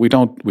the way, we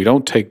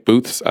don't take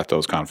booths at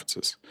those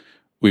conferences.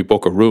 We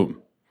book a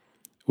room.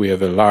 We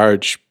have a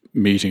large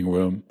meeting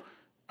room,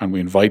 and we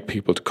invite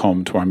people to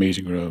come to our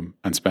meeting room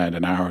and spend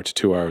an hour to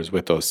 2 hours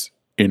with us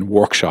in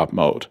workshop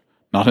mode,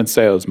 not in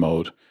sales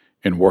mode,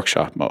 in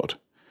workshop mode.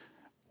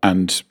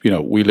 And,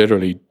 we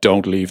literally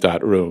don't leave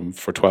that room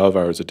for 12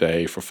 hours a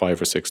day for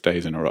 5 or 6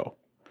 days in a row.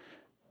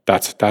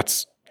 That's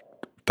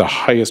the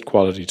highest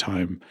quality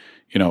time,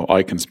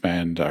 I can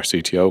spend, our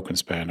CTO can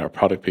spend, our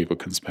product people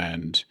can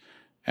spend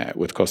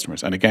with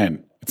customers. And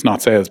again, it's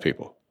not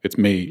salespeople. It's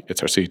me,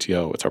 it's our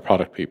CTO, it's our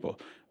product people,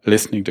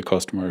 listening to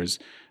customers,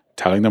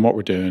 telling them what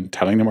we're doing,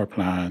 telling them our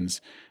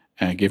plans,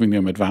 and giving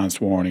them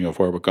advanced warning of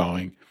where we're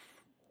going.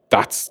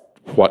 That's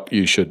what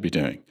you should be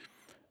doing.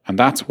 And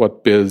that's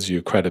what builds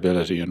you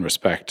credibility and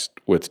respect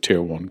with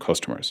tier 1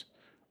 customers,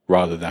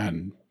 rather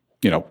than,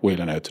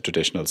 wheeling out the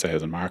traditional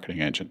sales and marketing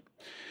engine.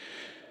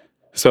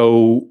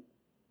 So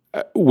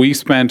we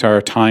spent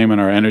our time and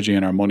our energy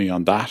and our money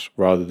on that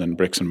rather than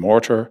bricks and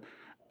mortar.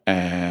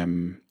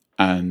 And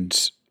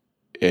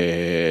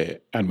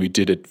we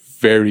did it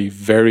very,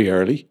 very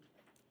early,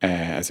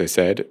 as I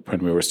said,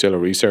 when we were still a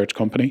research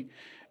company.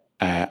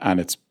 And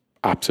it's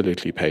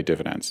absolutely paid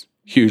dividends,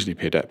 hugely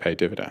paid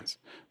dividends.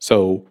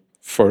 So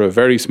for a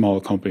very small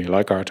company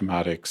like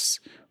Artomatics,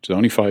 which is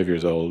only 5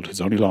 years old,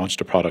 has only launched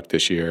a product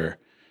this year,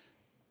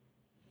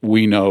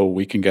 we know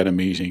we can get a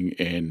meeting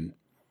in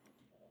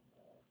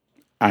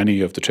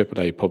any of the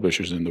AAA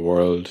publishers in the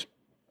world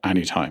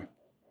anytime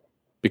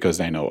because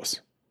they know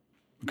us.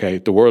 Okay,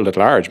 the world at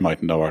large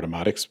mightn't know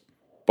Artomatics,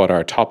 but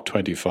our top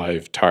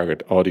 25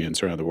 target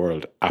audience around the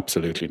world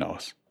absolutely know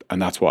us.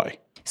 And that's why.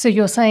 So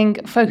you're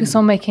saying focus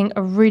on making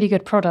a really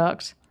good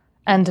product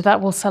and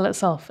that will sell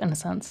itself in a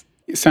sense?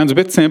 It sounds a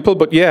bit simple,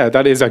 but yeah,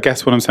 that is, I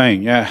guess, what I'm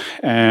saying. Yeah.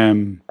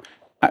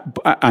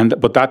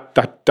 But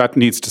that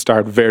needs to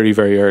start very,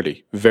 very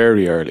early,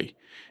 very early.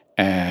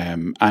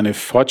 And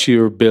if what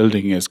you're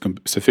building is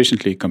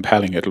sufficiently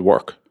compelling, it'll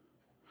work.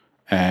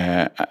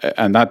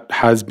 And that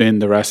has been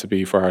the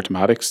recipe for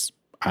Artomatics,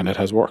 and it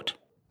has worked.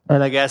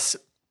 And I guess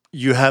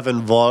you have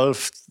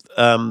involved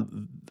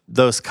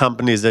those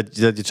companies that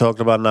you talked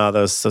about now,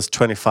 those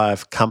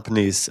 25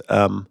 companies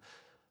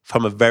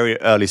from a very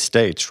early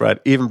stage, right?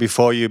 Even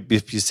before you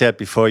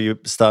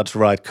start to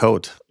write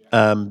code,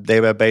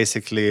 they were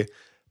basically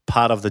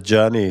part of the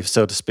journey,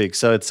 so to speak.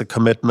 So it's a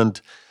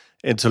commitment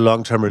into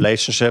long-term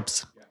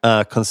relationships,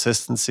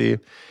 consistency,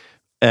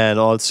 and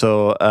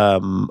also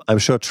I'm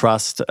sure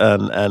trust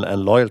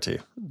and loyalty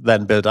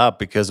then build up,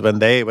 because when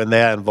they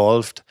are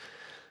involved,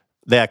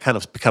 they are kind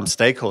of become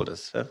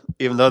stakeholders.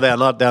 Even though they're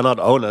not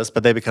owners,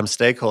 but they become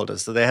stakeholders.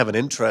 So they have an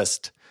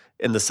interest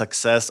in the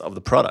success of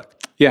the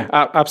product. Yeah,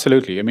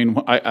 absolutely. I mean,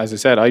 as I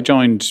said, I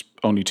joined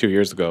only 2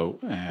 years ago,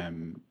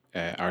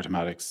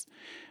 Artomatics.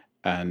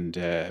 And,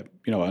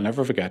 I'll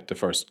never forget the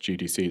first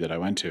GDC that I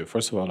went to.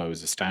 First of all, I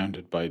was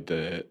astounded by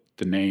the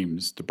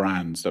names, the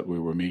brands that we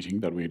were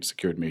meeting, that we had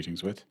secured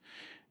meetings with,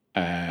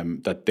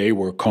 that they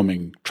were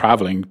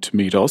traveling to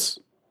meet us,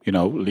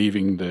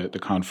 leaving the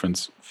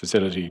conference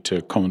facility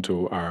to come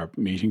to our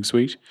meeting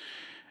suite.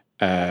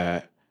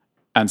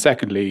 And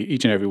secondly,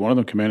 each and every one of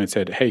them came in and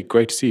said, "Hey,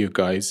 great to see you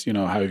guys.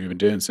 How have you been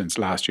doing since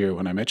last year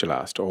when I met you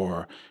last?"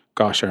 Or,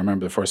 "Gosh, I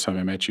remember the first time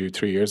I met you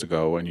 3 years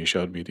ago when you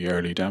showed me the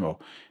early demo."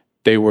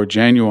 They were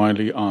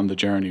genuinely on the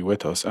journey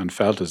with us and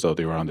felt as though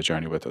they were on the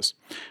journey with us.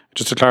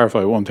 Just to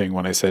clarify one thing,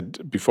 when I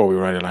said before we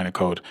write a line of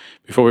code,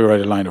 before we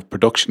write a line of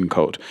production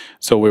code,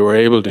 so we were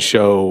able to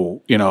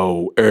show,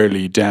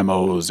 early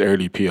demos,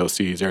 early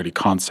POCs, early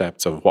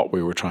concepts of what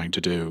we were trying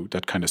to do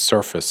that kind of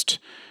surfaced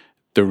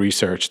the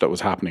research that was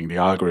happening, the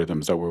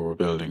algorithms that we were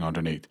building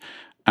underneath.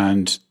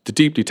 And the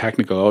deeply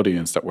technical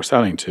audience that we're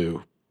selling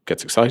to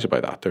gets excited by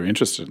that. They're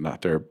interested in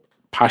that. They're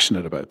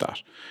passionate about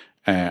that.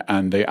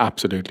 And they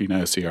absolutely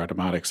now see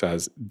Artomatics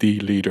as the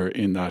leader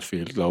in that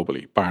field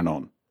globally, bar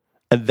none.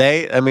 And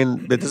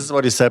this is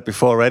what you said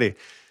before already,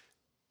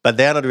 but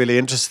they're not really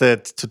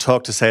interested to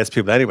talk to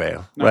salespeople anyway,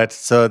 right?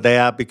 So they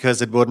are,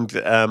 because it wouldn't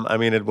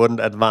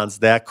advance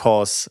their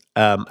cause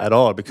at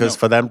all, because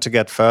for them to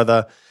get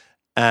further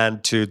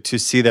and to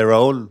see their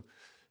own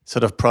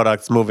sort of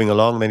products moving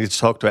along, they need to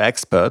talk to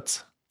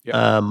experts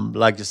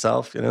like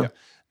yourself, and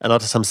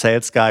not some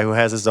sales guy who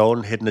has his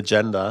own hidden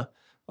agenda.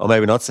 Or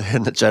maybe not so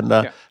hidden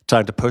agenda,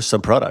 trying to push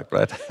some product,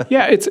 right?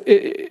 Yeah,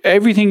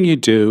 everything you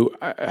do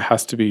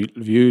has to be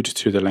viewed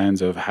through the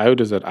lens of how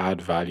does it add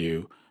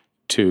value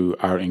to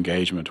our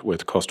engagement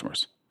with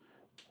customers.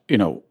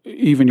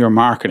 Even your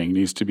marketing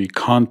needs to be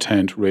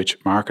content-rich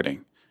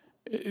marketing.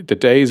 The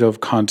days of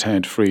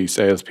content-free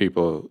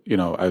salespeople,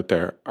 out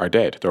there are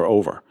dead. They're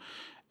over.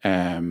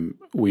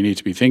 We need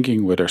to be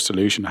thinking with our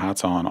solution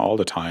hats on all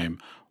the time.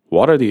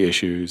 What are the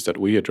issues that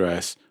we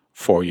address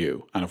for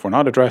you? And if we're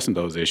not addressing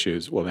those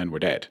issues, well, then we're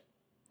dead,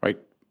 right?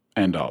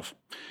 End of.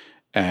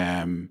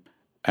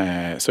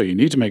 So you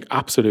need to make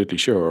absolutely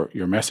sure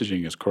your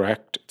messaging is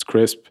correct, it's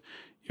crisp,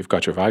 you've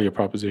got your value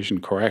proposition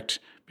correct,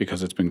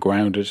 because it's been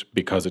grounded,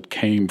 because it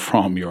came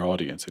from your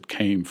audience, it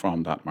came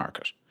from that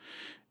market.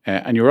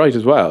 And you're right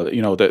as well,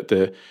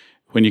 that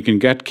when you can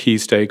get key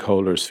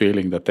stakeholders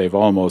feeling that they've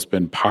almost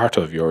been part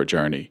of your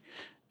journey,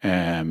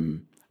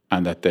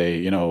 and that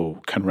they,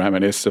 can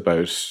reminisce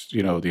about,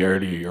 the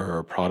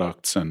earlier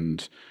products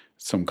and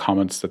some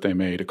comments that they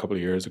made a couple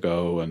of years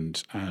ago,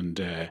 and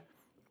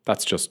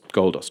that's just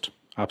gold dust,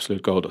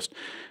 absolute gold dust.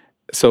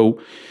 So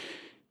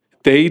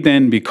they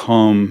then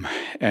become,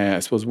 I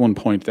suppose, one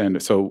point then.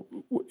 So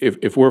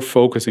if we're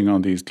focusing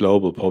on these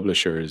global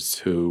publishers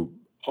who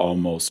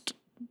almost,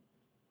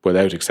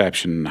 without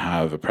exception,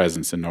 have a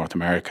presence in North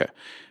America,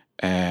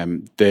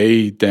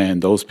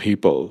 those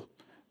people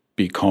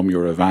become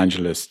your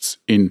evangelists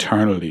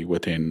internally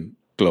within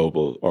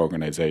global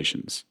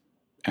organizations,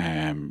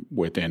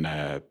 within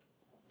I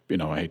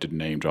hate to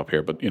name drop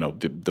here, but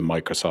the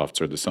Microsofts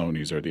or the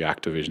Sonys or the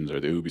Activisions or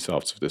the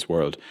Ubisofts of this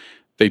world,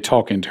 they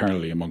talk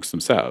internally amongst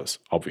themselves,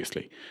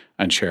 obviously,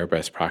 and share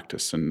best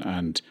practice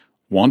and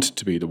want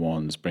to be the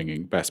ones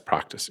bringing best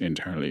practice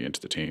internally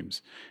into the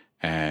teams.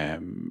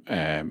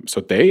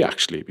 So they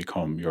actually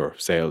become your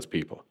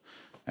salespeople,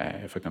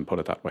 if I can put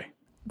it that way.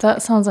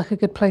 That sounds like a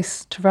good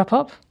place to wrap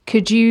up.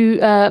 Could you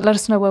let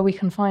us know where we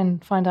can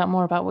find out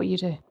more about what you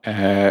do?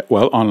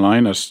 Well,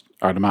 online at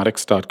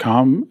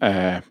artomatics.com.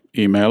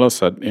 Email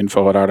us at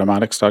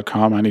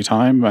info@artomatics.com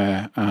anytime,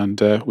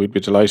 and we'd be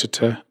delighted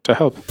to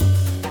help.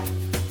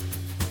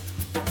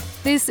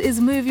 This is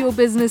Move Your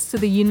Business to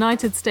the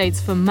United States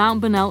from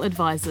Mount Bonnell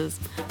Advisors.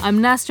 I'm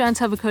Nastran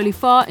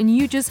Tavakoli-Farr, and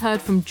you just heard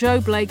from Joe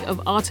Blake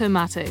of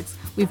Artomatics,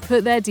 We've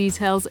put their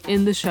details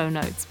in the show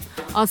notes.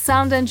 Our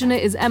sound engineer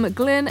is Emmett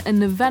Glynn and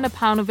Nevena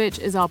Paunovic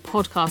is our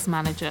podcast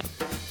manager.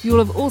 You'll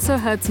have also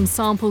heard some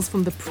samples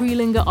from the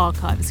Prelinger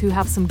archives, who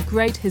have some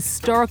great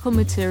historical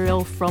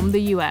material from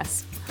the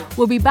US.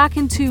 We'll be back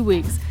in 2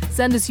 weeks.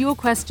 Send us your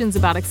questions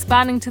about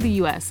expanding to the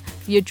US.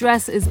 The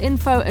address is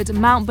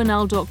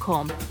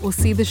info@mountburnell.com or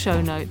see the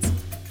show notes.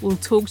 We'll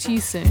talk to you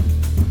soon.